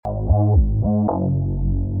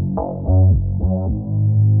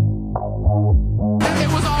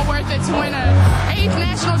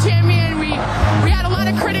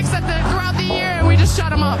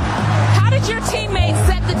them up. How did your teammates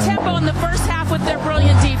set the tempo in the first half with their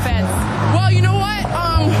brilliant defense? Well, you know what?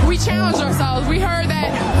 We challenged ourselves. We heard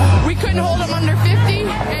that we couldn't hold them under 50,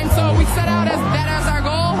 and so we set out as our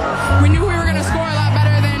goal. We knew we were going to score a lot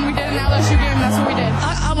better than we did in the LSU game. That's what we did.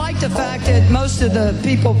 I like the fact that most of the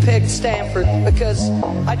people picked Stanford because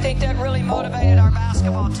I think that really motivated our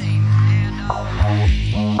basketball team.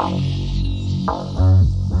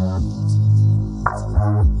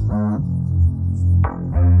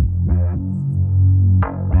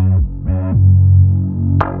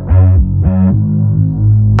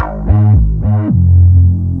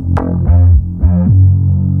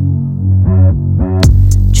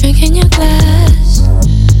 Drinking your glass,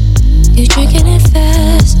 you drinking it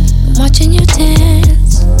fast. I'm watching you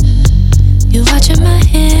dance, you watching my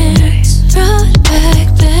hands. Throw it back,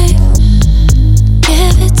 babe.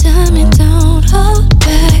 Give it to me, don't hold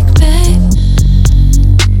back, babe.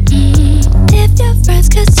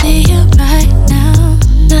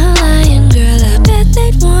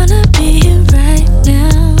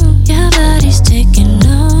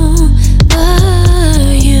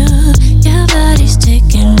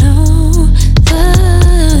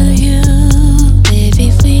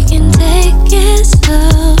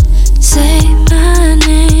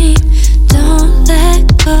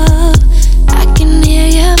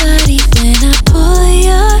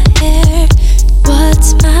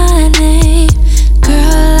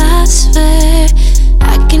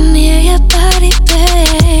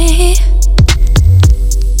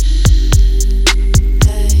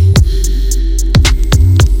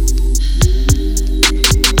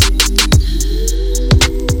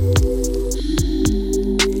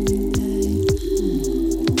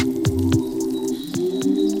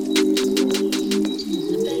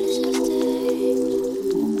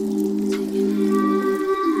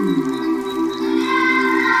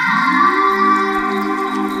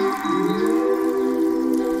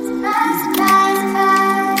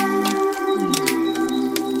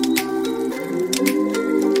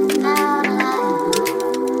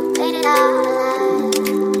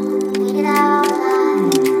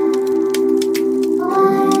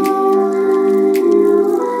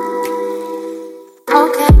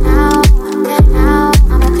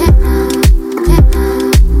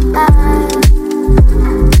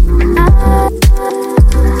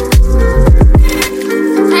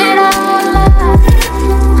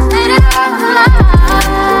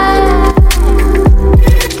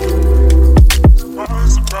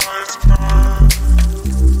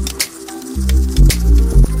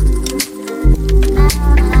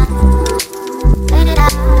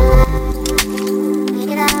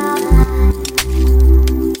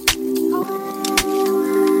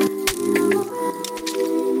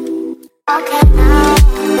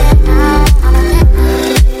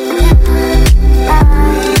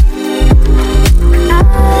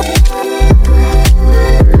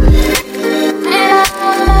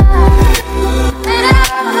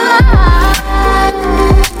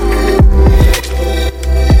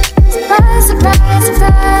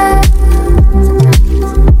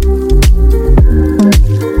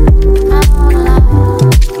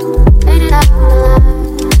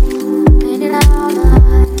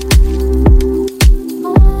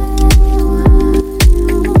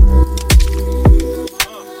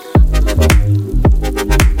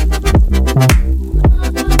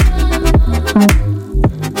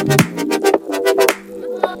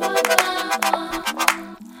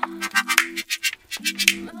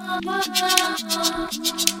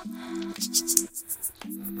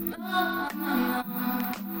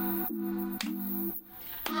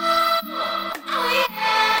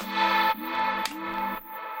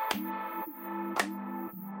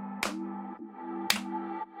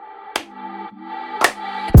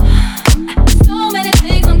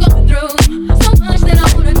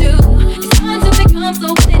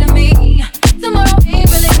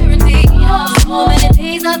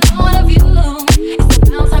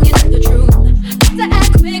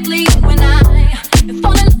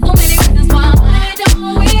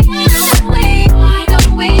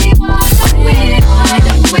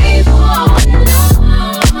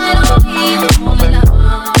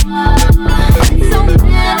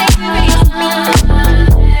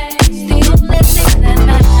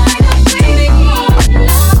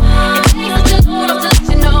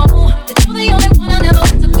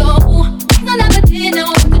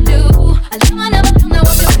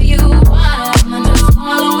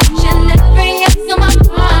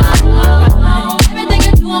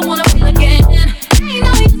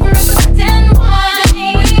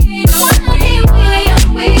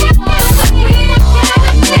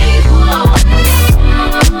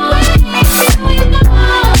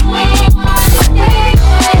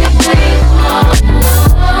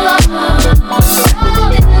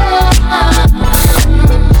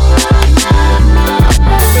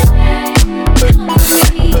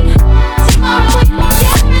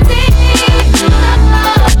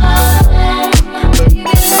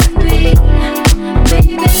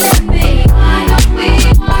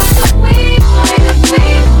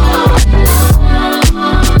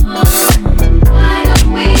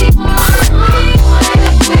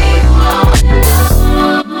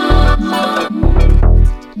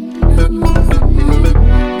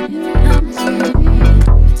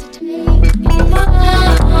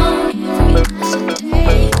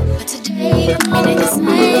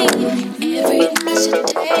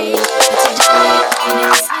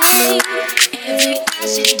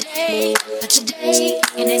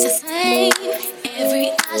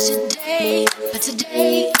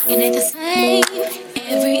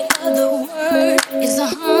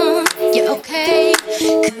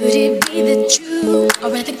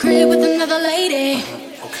 another lady.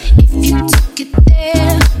 If you took it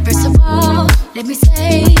there, first of all, let me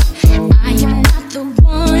say I am not the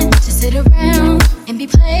one to sit around and be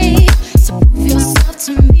played. So prove yourself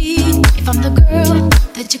to me. If I'm the girl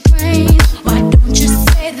that you claim, why don't you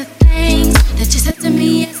say the things that you said to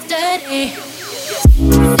me yesterday?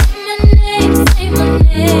 Say my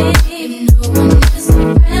name. If no one is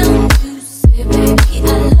around you, say baby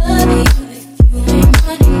I love you. If you ain't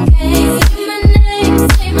running game,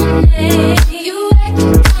 say my name. You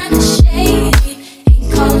acting kinda shady, ain't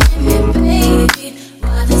calling me baby.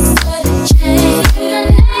 Why the sudden change?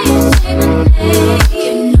 Say my name.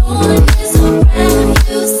 If no one is around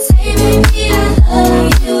you, say baby I love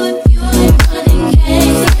you. If you ain't running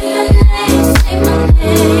game, say my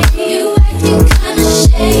name. You acting kinda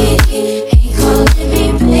shady, ain't calling me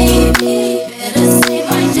baby. Better say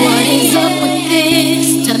my name. What is up with this?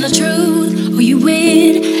 Tell the truth, who you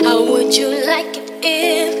with? How would you like it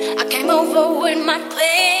if I came over with my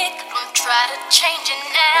clique? Don't try to change it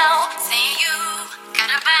now. Say you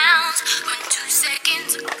gotta bounce when 2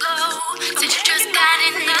 seconds ago. Since you just got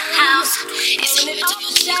in the house, it's here to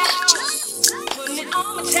believe that you putting it on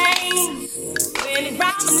my chain, when it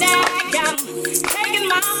round my neck, I'm taking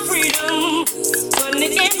my freedom, putting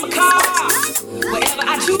it in my car, wherever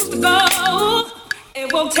I choose to go,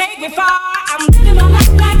 it won't take me far. I'm living my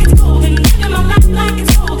life like it's golden, living my life like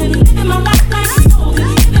it's golden, living my life like it's golden,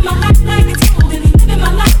 living my life like it's golden, living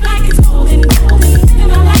my life like it's golden,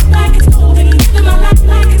 living my life like it's golden, living my life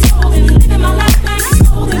like it's golden, living my life like it's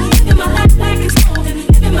golden, living my life like it's golden,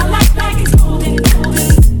 living my life like it's golden,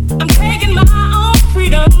 golden. I'm taking my own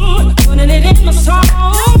freedom, putting it in my song,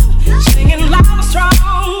 singing loud and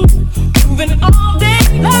strong, moving all day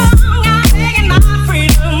long. I'm taking my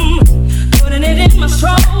freedom, putting it in my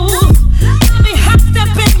soul. I'll be hot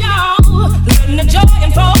up in y'all, letting the joy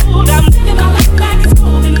unfold. I'm living my life like it's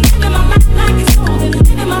golden, living my life like it's golden,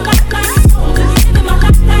 living my life like it's golden, living my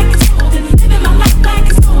life like it's golden, living my life like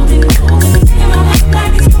it's golden, living my life like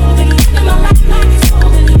it's golden, living my life like it's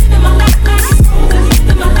golden, living my life like it's golden,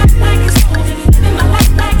 living my life like it's golden, living my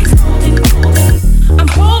life like it's golden, golden. I'm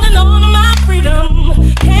holding on to my freedom,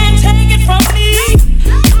 can't take it from me.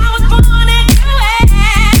 I was born into it,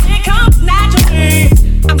 it comes naturally.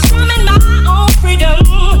 I'm swimming my own freedom,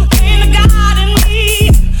 in the God in me,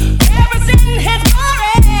 representing His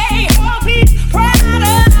glory. Hope He's proud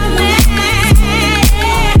of me.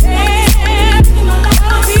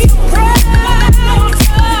 Hope He's proud of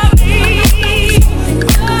me.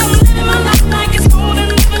 I'm living my life like it's golden,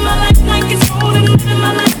 living my life like it's golden, living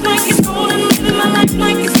my life like it's golden, living my life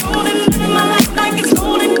like it's golden, living my life like it's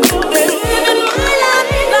golden, golden. Living my life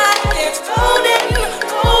like it's golden,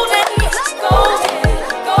 golden, golden,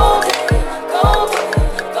 golden, golden,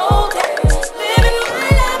 golden. Living my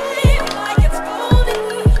life like it's golden,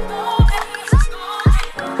 golden,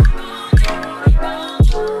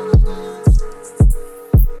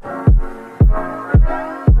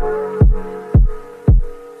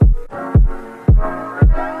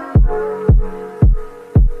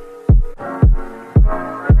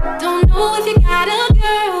 Don't know if you got a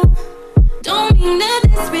girl. Don't mean to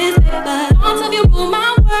disrespect, but thoughts of you rule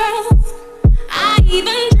my world. I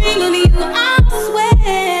even dream of you, I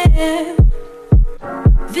swear.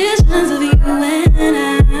 Visions of you and I.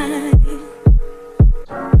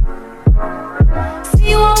 See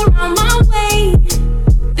you all around my way,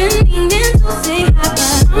 been meaning to say hi,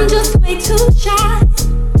 but I'm just way too shy.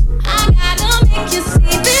 I gotta make you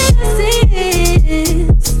see this is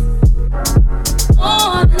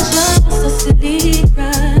more than just a silly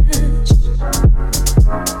crush.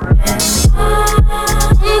 And I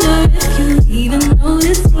wonder if you even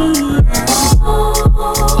notice me.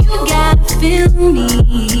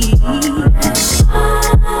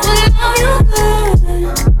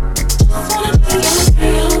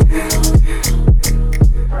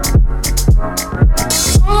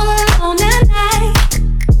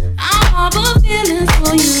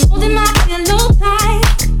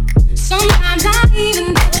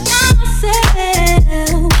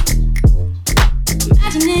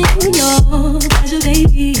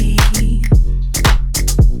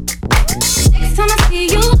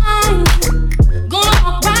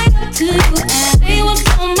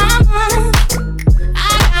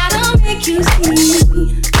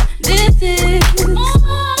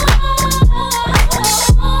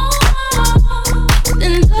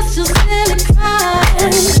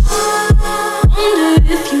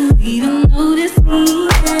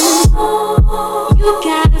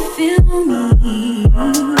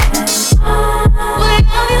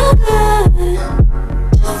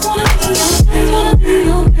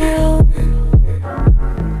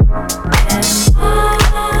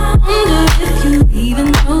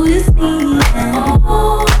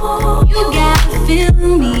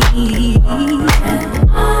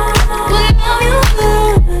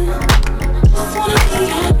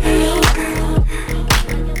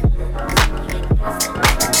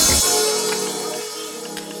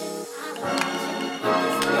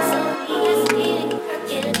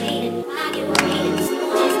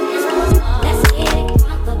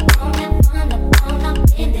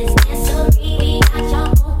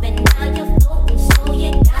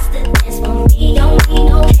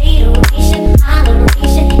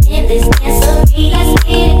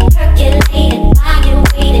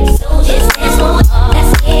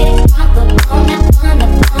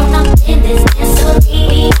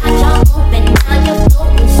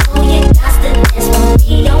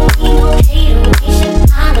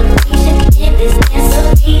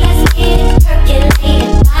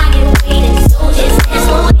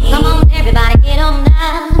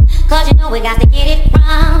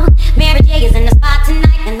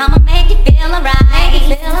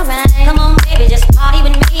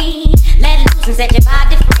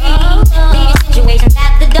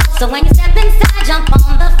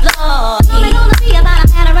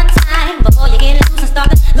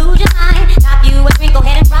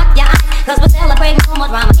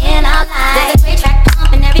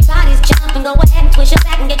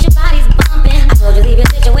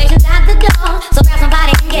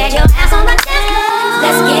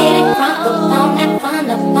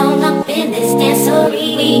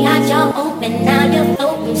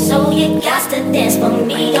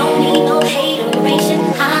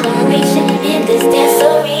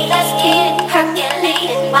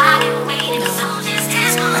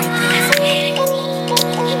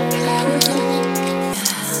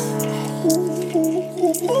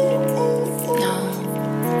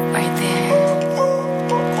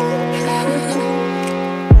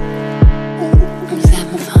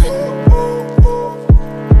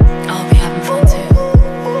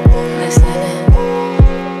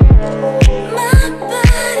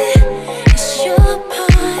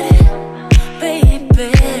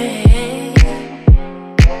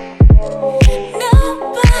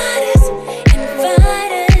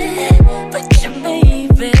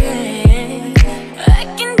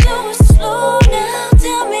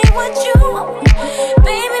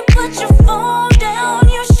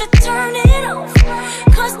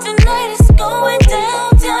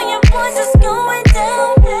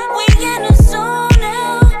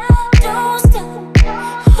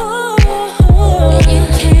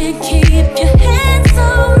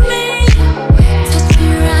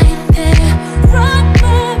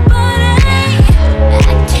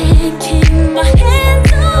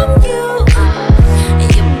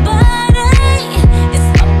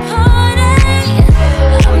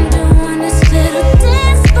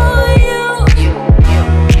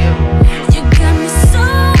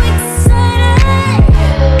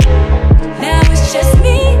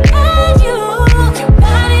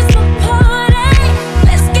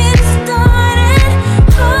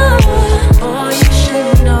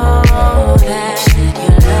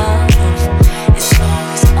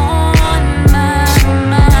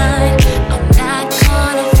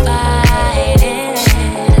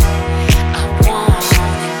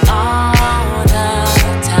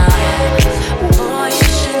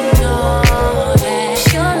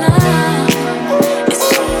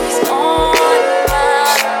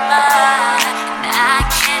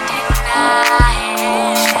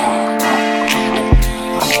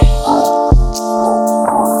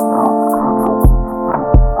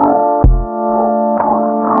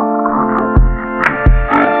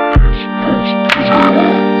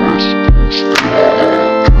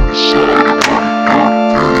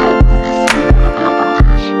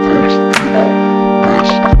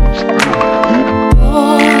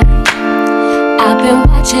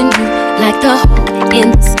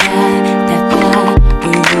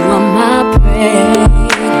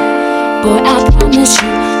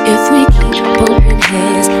 If we keep bumping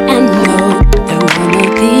heads and know that one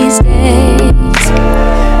of these days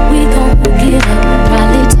we gon' hook it up,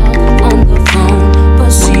 probably talk on the phone,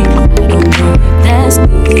 but see, I don't know if that's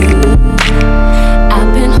good. I've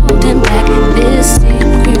been holding back this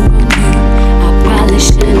secret from you. I probably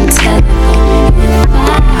shouldn't tell it, but if I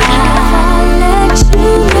let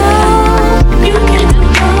you know, you can do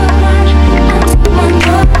more.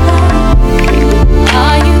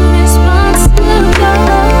 Are you responsible?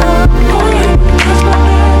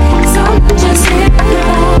 So just say is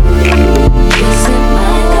it my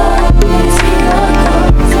love? Is it your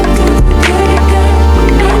love? Sometimes I get it, girl.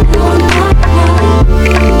 Maybe I'm not.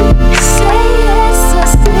 Say yes or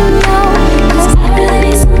say no, 'cause I really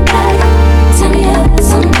need somebody. Tell me how that's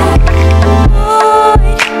somebody. Boy,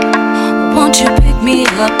 won't you pick me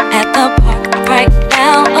up at the park right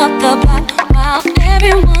down up the block while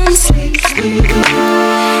everyone sleeps?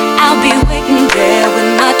 I'll be waiting there with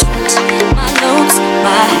my trunks, my notes,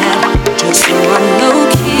 my hat, just so I'm low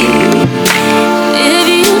key. If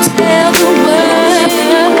you tell the world in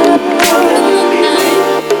the night,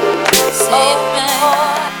 say it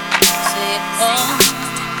back, say it all.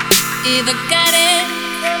 Either got it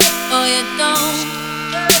or you don't.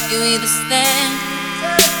 You either stand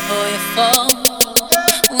or you fall.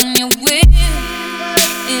 When your will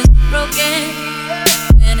is broken,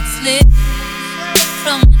 when it slips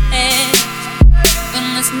from your hand, when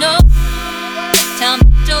there's no time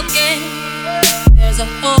for joking, there's a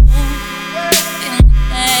hole in the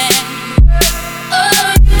bag.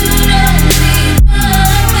 Oh, you don't need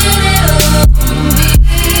nothing at all from me.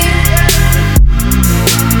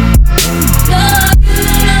 No, you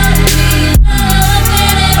don't need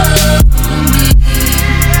nothing at all from me.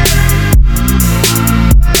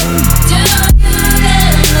 Do you get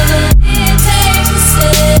what it takes to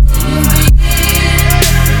set you free?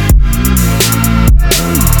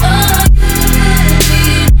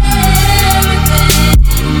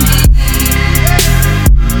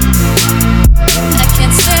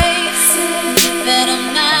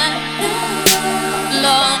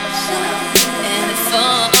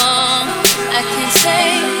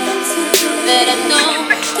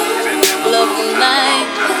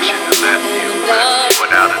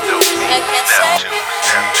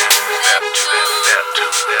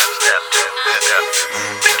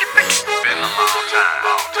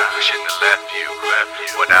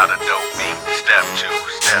 Without a dope beat, step two,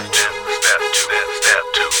 step two, step two, step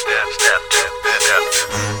two, step two, step two.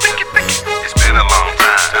 It's been a long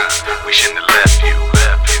time. We shouldn't have left you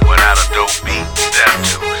without a dope beat. Step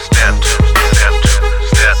two, step two, step two,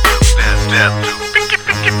 step two, step two.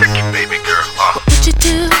 Baby girl, What would you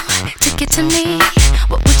do to get to me?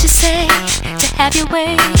 What would you say to have your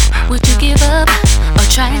way? Would you give up or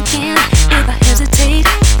try again? If I hesitate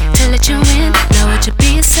to let you in, now would you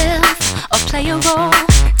be yourself or play a role?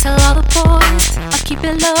 Tell all the boys I'll keep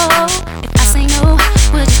it low. If I say no,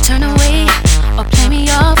 would you turn away or play me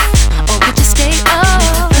off? Or would you stay up?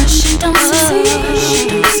 If the first you don't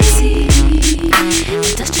succeed,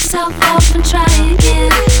 and dust yourself off and try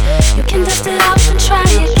again. You can dust it off and try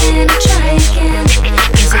again, try again.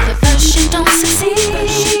 'Cause if at first you don't succeed,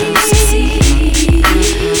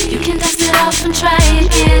 you can dust it off and try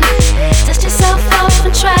again. Dust yourself off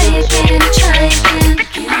and try again, try again.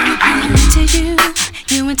 I'm into you,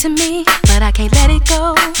 you into me, but I can't let it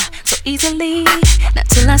go so easily. Not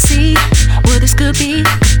till I see what this could be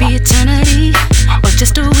eternity or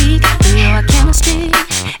just a week. We know our chemistry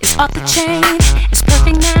is off the chain. It's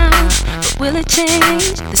perfect now, but will it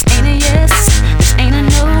change? This ain't a yes, this ain't a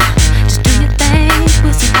no. Just do your thing,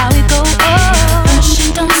 we'll see how it goes. First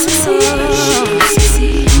you don't succeed,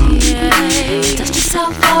 yeah. Dust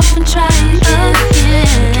yourself off and try again.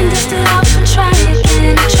 You can dust it off and try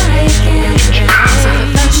again, try again. So at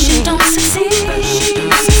first you don't succeed,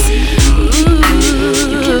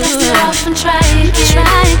 you can dust it off and try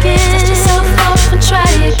again. Dust yourself off and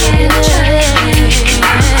try again, try again.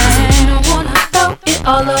 You don't wanna throw it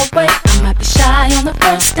all away. I might be shy on the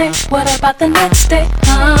first day. What about the next day?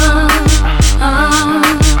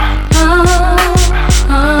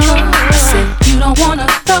 I said you don't wanna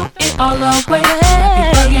throw it all away. Might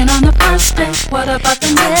be bugging on the first day. What about the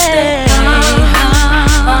next day?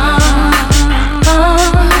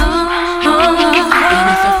 And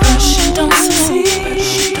if at first you don't succeed,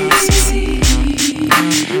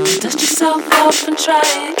 dust yourself off and try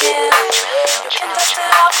again. You can dust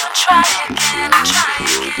it off and try again, try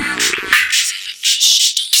again.